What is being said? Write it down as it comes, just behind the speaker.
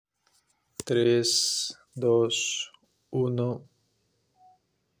3, 2, 1.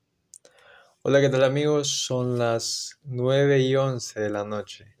 Hola, ¿qué tal amigos? Son las 9:11 de la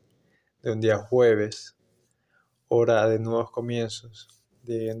noche de un día jueves, hora de nuevos comienzos,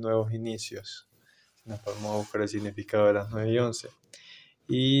 de nuevos inicios. Nos podemos buscar el significado de las 9:11.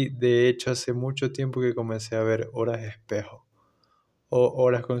 Y de hecho hace mucho tiempo que comencé a ver horas espejo o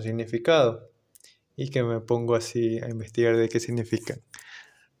horas con significado y que me pongo así a investigar de qué significan.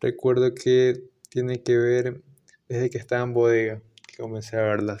 Recuerdo que tiene que ver desde que estaba en bodega, que comencé a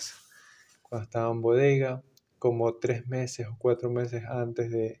verlas. Cuando estaba en bodega, como 3 meses o 4 meses antes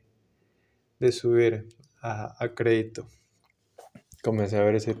de subir a crédito, comencé a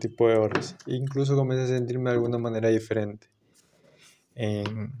ver ese tipo de horas. Incluso comencé a sentirme de alguna manera diferente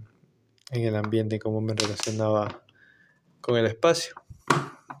en, en el ambiente, en cómo me relacionaba con el espacio.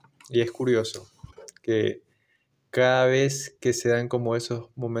 Y es curioso que cada vez que se dan como esos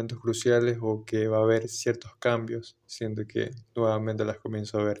momentos cruciales o que va a haber ciertos cambios, siento que nuevamente las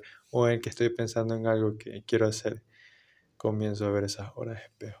comienzo a ver, o en que estoy pensando en algo que quiero hacer, comienzo a ver esas horas de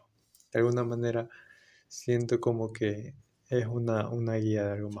espejo. De alguna manera siento como que es una guía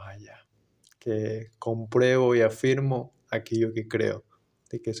de algo más allá, que compruebo y afirmo aquello que creo,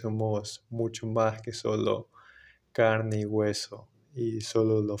 de que somos mucho más que solo carne y hueso y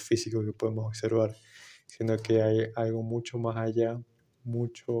solo lo físico que podemos observar, sino que hay algo mucho más allá,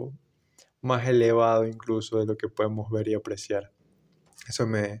 mucho más elevado incluso de lo que podemos ver y apreciar. Eso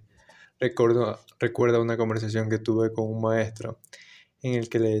me recuerda una conversación que tuve con un maestro en el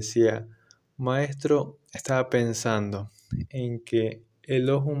que le decía: maestro, estaba pensando en que el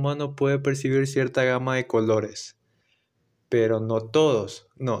ojo humano puede percibir cierta gama de colores, pero no todos,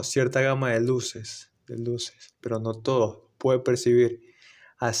 no, cierta gama de luces, pero no todos puede percibir,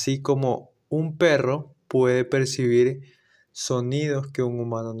 así como un perro puede percibir sonidos que un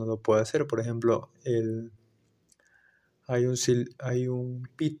humano no lo puede hacer. Por ejemplo, hay un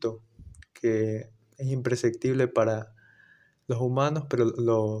pito que es imperceptible para los humanos, pero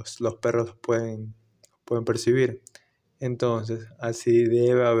los perros pueden percibir. Entonces, así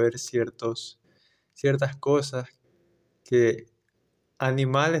debe haber ciertas cosas que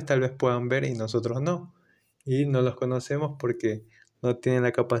animales tal vez puedan ver y nosotros no. Y no los conocemos porque no tienen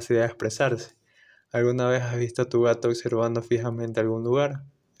la capacidad de expresarse. ¿Alguna vez has visto a tu gato observando fijamente algún lugar?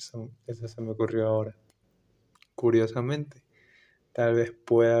 Eso se me ocurrió ahora. Curiosamente, tal vez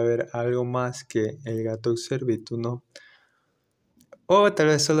pueda haber algo más que el gato observe y tú no. O tal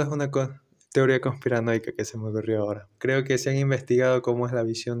vez solo es una teoría conspiranoica que se me ocurrió ahora. Creo que se han investigado cómo es la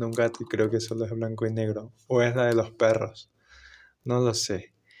visión de un gato y creo que solo es blanco y negro. O es la de los perros. No lo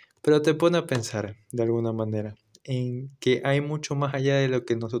sé. Pero te pone a pensar, de alguna manera, en que hay mucho más allá de lo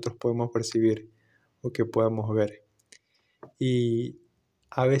que nosotros podemos percibir o que podemos ver. Y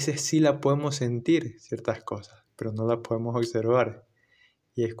a veces sí la podemos sentir ciertas cosas, pero no las podemos observar.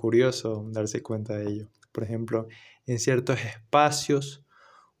 Y es curioso darse cuenta de ello. Por ejemplo, en ciertos espacios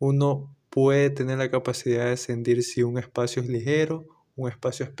uno puede tener la capacidad de sentir si un espacio es ligero, un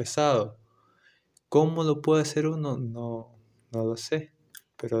espacio es pesado. ¿Cómo lo puede hacer uno? No lo sé,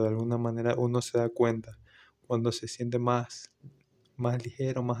 pero de alguna manera uno se da cuenta cuando se siente más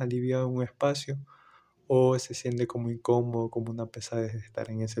ligero, más aliviado en un espacio, o se siente como incómodo, como una pesadez de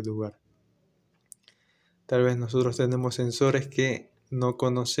estar en ese lugar. Tal vez nosotros tenemos sensores que no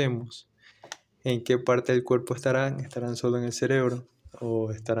conocemos. ¿En qué parte del cuerpo estarán? ¿Estarán solo en el cerebro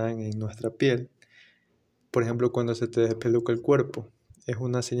o estarán en nuestra piel? Por ejemplo, cuando se te despeluca el cuerpo, ¿es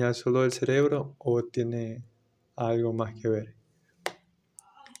una señal solo del cerebro o tiene algo más que ver?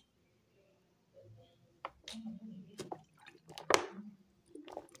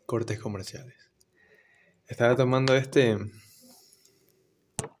 Cortes comerciales. Estaba tomando que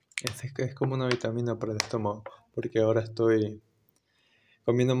es como una vitamina para el estómago, porque ahora estoy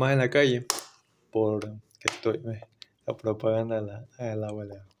comiendo más en la calle, porque la propaganda de la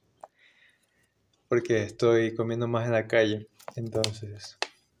abuela, porque estoy comiendo más en la calle, entonces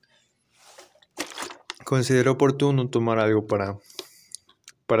considero oportuno tomar algo para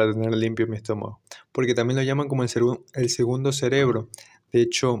tener limpio mi estómago, porque también lo llaman como el segundo cerebro. De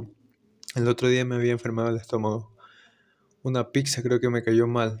hecho, el otro día me había enfermado el estómago. Una pizza creo que me cayó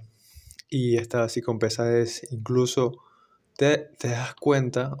mal y estaba así con pesadez. Incluso te das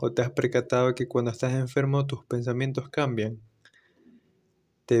cuenta o te has percatado que cuando estás enfermo tus pensamientos cambian.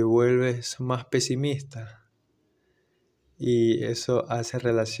 Te vuelves más pesimista y eso hace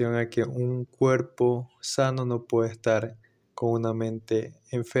relación a que un cuerpo sano no puede estar con una mente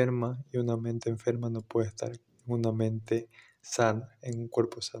enferma y una mente enferma no puede estar con una mente sana, en un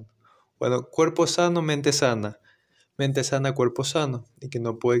cuerpo sano. Bueno, cuerpo sano, mente sana, cuerpo sano, y que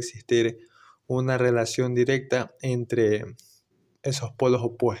no puede existir una relación directa entre esos polos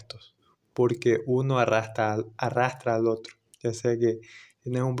opuestos, porque uno arrastra al otro. Ya sea que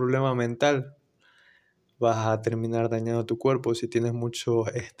tienes un problema mental, vas a terminar dañando tu cuerpo. Si tienes mucho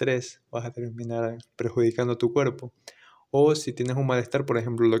estrés, vas a terminar perjudicando tu cuerpo. O si tienes un malestar, por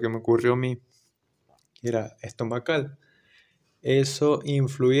ejemplo, lo que me ocurrió a mí, que era estomacal, eso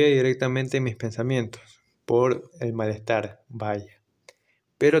influye directamente en mis pensamientos por el malestar, vaya.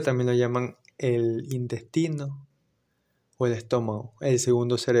 Pero también lo llaman el intestino o el estómago, el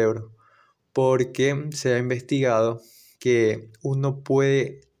segundo cerebro, porque se ha investigado que uno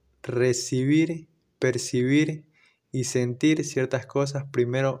puede recibir, percibir y sentir ciertas cosas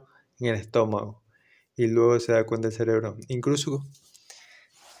primero en el estómago y luego se da cuenta el cerebro. Incluso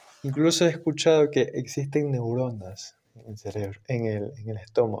he escuchado que existen neuronas en el cerebro, en el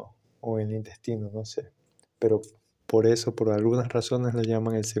estómago o en el intestino, no sé. Pero por eso, por algunas razones, lo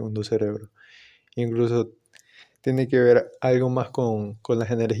llaman el segundo cerebro. Incluso tiene que ver algo más con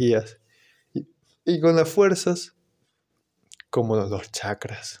las energías y con las fuerzas, como los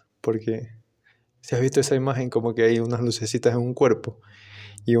chakras. Porque si has visto esa imagen, como que hay unas lucecitas en un cuerpo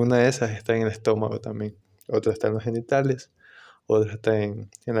y una de esas está en el estómago también. Otra está en los genitales, otra está en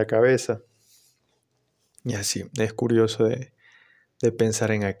la cabeza. Y así, es curioso de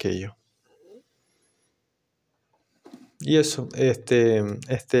pensar en aquello. Y eso,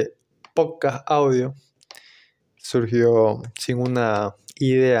 este podcast audio surgió sin una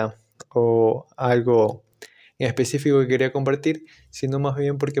idea o algo en específico que quería compartir, sino más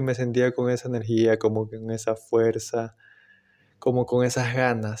bien porque me sentía con esa energía, como con esa fuerza, como con esas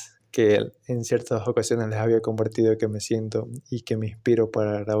ganas que en ciertas ocasiones les había compartido que me siento y que me inspiro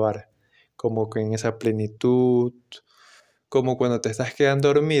para grabar, como que en esa plenitud, como cuando te estás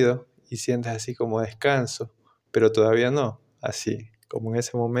quedando dormido y sientes así como descanso, pero todavía no, así, como en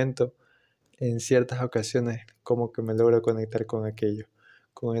ese momento, en ciertas ocasiones, como que me logro conectar con aquello,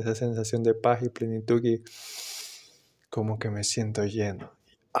 con esa sensación de paz y plenitud y como que me siento lleno.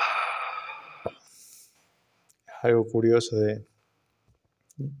 Es algo curioso de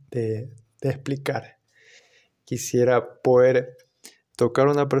explicar. Quisiera poder tocar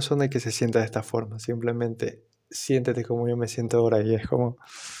a una persona y que se sienta de esta forma, simplemente siéntete como yo me siento ahora y es como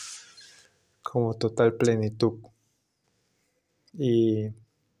total plenitud. Y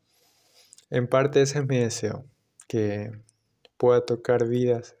en parte ese es mi deseo, que pueda tocar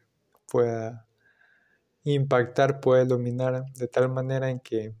vidas, pueda impactar, pueda iluminar de tal manera en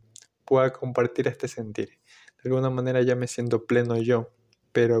que pueda compartir este sentir. De alguna manera ya me siento pleno yo,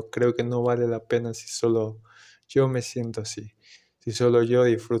 pero creo que no vale la pena si solo yo me siento así, si solo yo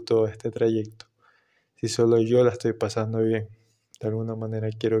disfruto este trayecto, si solo yo la estoy pasando bien. De alguna manera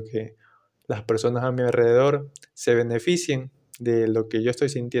quiero que las personas a mi alrededor se beneficien de lo que yo estoy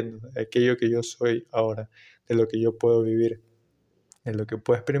sintiendo, de aquello que yo soy ahora, de lo que yo puedo vivir, de lo que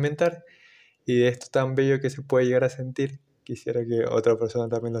puedo experimentar y de esto tan bello que se puede llegar a sentir. Quisiera que otra persona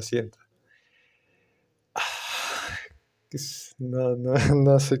también lo sienta. No, no,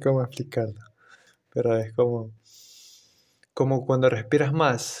 no sé cómo explicarlo, pero es como cuando respiras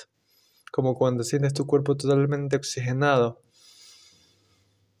más, como cuando sientes tu cuerpo totalmente oxigenado.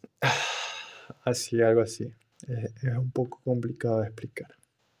 Así, algo así. Es un poco complicado de explicar.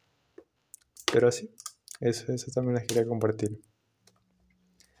 Pero así, eso también les quería compartir.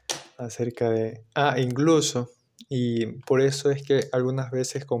 Acerca de... incluso, y por eso es que algunas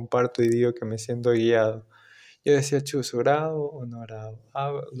veces comparto y digo que me siento guiado. Yo decía, chuzo, ¿grabo o no grabo?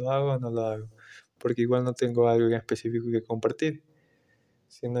 ¿Lo hago o no lo hago? Porque igual no tengo algo en específico que compartir,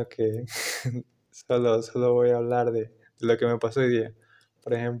 sino que solo voy a hablar de lo que me pasó hoy día.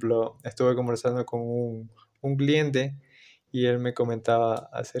 Por ejemplo, estuve conversando con un cliente y él me comentaba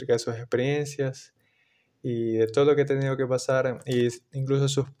acerca de sus experiencias y de todo lo que he tenido que pasar, e incluso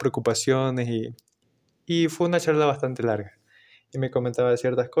sus preocupaciones, y fue una charla bastante larga. Y me comentaba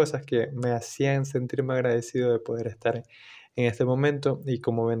ciertas cosas que me hacían sentirme agradecido de poder estar en este momento y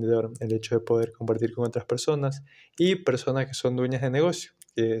como vendedor, el hecho de poder compartir con otras personas y personas que son dueñas de negocio,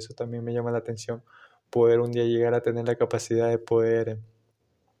 que eso también me llama la atención, poder un día llegar a tener la capacidad de poder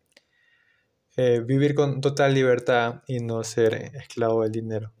vivir con total libertad y no ser esclavo del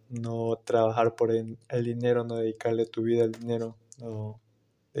dinero, no trabajar por el dinero, no dedicarle tu vida al dinero, no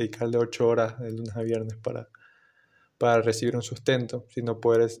dedicarle 8 horas de lunes a viernes para recibir un sustento, sino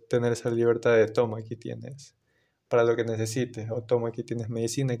poder tener esa libertad de toma, aquí tienes para lo que necesites, o toma, aquí tienes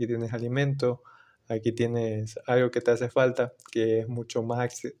medicina, aquí tienes alimento, aquí tienes algo que te hace falta, que es mucho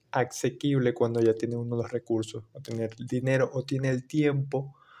más asequible cuando ya tiene uno los recursos, o tener el dinero, o tiene el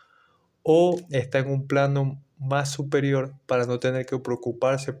tiempo, o está en un plano más superior para no tener que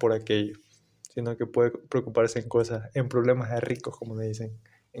preocuparse por aquello. sino que puede preocuparse en cosas, en problemas de ricos, como le dicen,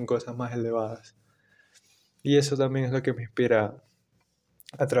 en cosas más elevadas. Y eso también es lo que me inspira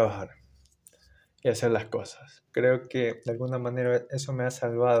a trabajar y hacer las cosas. Creo que de alguna manera eso me ha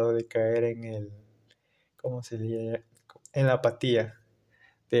salvado de caer en el, ¿cómo se diría? En la apatía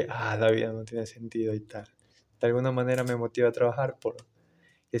de, la vida no tiene sentido y tal. De alguna manera me motiva a trabajar porque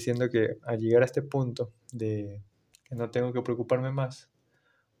siento que al llegar a este punto de que no tengo que preocuparme más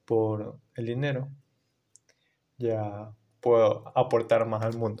por el dinero, ya puedo aportar más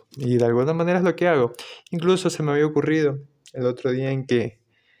al mundo. Y de alguna manera es lo que hago. Incluso se me había ocurrido el otro día en que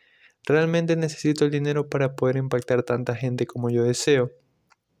realmente necesito el dinero para poder impactar tanta gente como yo deseo,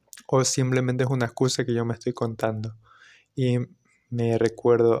 o simplemente es una excusa que yo me estoy contando. Y me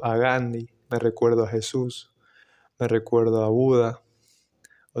recuerdo a Gandhi, me recuerdo a Jesús, me recuerdo a Buda,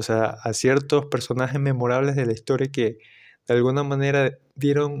 o sea, a ciertos personajes memorables de la historia que de alguna manera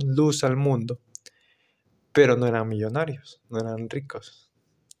dieron luz al mundo, pero no eran millonarios, no eran ricos.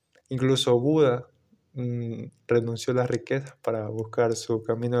 Incluso Buda renunció a las riquezas para buscar su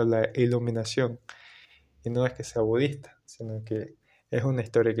camino de la iluminación. Y no es que sea budista, sino que es una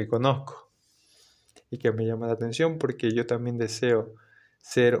historia que conozco y que me llama la atención porque yo también deseo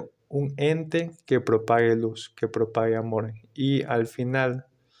ser un ente que propague luz, que propague amor. Y al final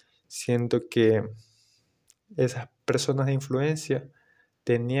siento que esas personas de influencia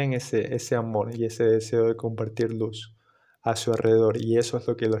tenían ese amor y ese deseo de compartir luz a su alrededor, y eso es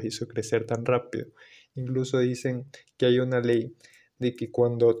lo que los hizo crecer tan rápido. Incluso dicen que hay una ley de que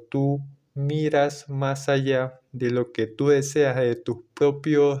cuando tú miras más allá de lo que tú deseas, de tus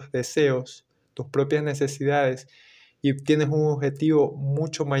propios deseos, tus propias necesidades, y tienes un objetivo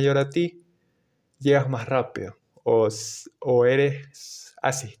mucho mayor a ti, llegas más rápido o eres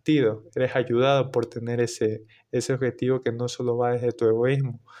asistido, eres ayudado por tener ese objetivo que no solo va desde tu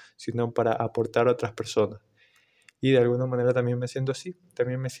egoísmo, sino para aportar a otras personas. Y de alguna manera también me siento así,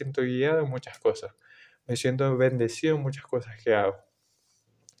 también me siento guiado en muchas cosas, me siento bendecido en muchas cosas que hago.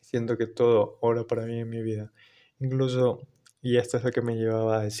 Siento que todo ora para mí en mi vida. Incluso, y esto es lo que me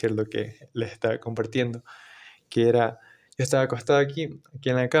llevaba a decir lo que les estaba compartiendo, que era, yo estaba acostado aquí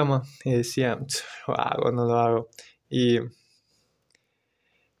en la cama, y decía, lo hago, no lo hago. Y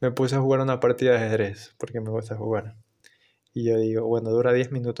me puse a jugar una partida de ajedrez, porque me gusta jugar. Y yo digo, bueno, dura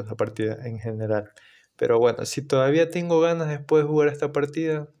 10 minutos la partida en general. Pero bueno, si todavía tengo ganas después de jugar esta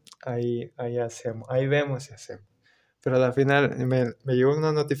partida, ahí hacemos, ahí vemos y hacemos. Pero al final me llegó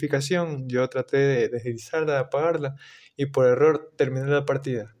una notificación, yo traté de deslizarla, de apagarla, y por error terminé la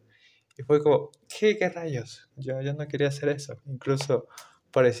partida. Y fue como, ¿qué rayos? Yo no quería hacer eso. Incluso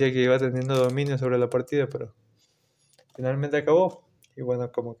parecía que iba teniendo dominio sobre la partida, pero finalmente acabó. Y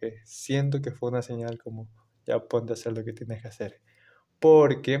bueno, como que siento que fue una señal como, ya ponte a hacer lo que tienes que hacer.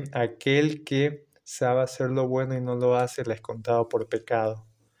 Porque aquel que sabe hacer lo bueno y no lo hace, le es contado por pecado.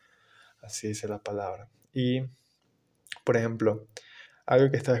 Así dice la palabra. Y, por ejemplo, algo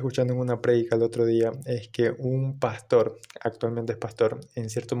que estaba escuchando en una prédica el otro día es que un pastor, actualmente es pastor, en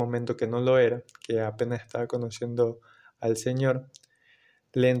cierto momento que no lo era, que apenas estaba conociendo al Señor,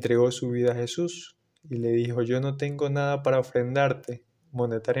 le entregó su vida a Jesús y le dijo, yo no tengo nada para ofrendarte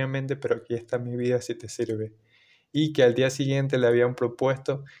monetariamente, pero aquí está mi vida si te sirve. Y que al día siguiente le habían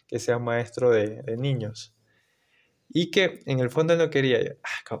propuesto que sea maestro de niños. Y que en el fondo él no quería,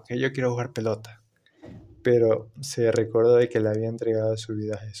 como que yo quiero jugar pelota. Pero se recordó de que le había entregado su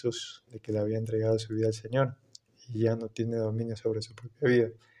vida a Jesús, de que le había entregado su vida al Señor, y ya no tiene dominio sobre su propia vida.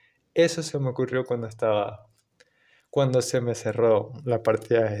 Eso se me ocurrió cuando se me cerró la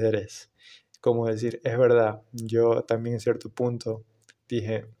partida de ajedrez. Como decir, es verdad, yo también en cierto punto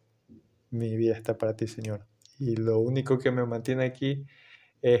dije, mi vida está para ti, Señor. Y lo único que me mantiene aquí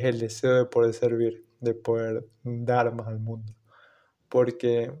es el deseo de poder servir, de poder dar más al mundo.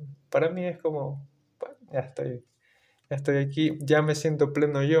 Porque para mí es como, bueno, ya estoy aquí, ya me siento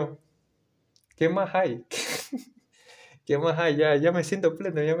pleno yo. ¿Qué más hay? ¿Qué más hay? Ya me siento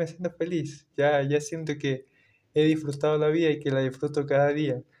pleno, ya me siento feliz. Ya siento que he disfrutado la vida y que la disfruto cada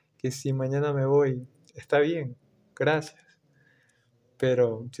día. Que si mañana me voy, está bien, gracias.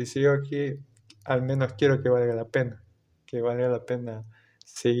 Pero si sigo aquí, al menos quiero que valga la pena. Que valga la pena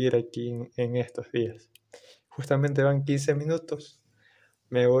seguir aquí en estos días. Justamente van 15 minutos.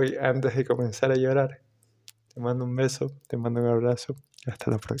 Me voy antes de comenzar a llorar. Te mando un beso, te mando un abrazo.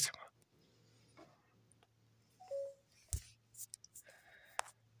 Hasta la próxima.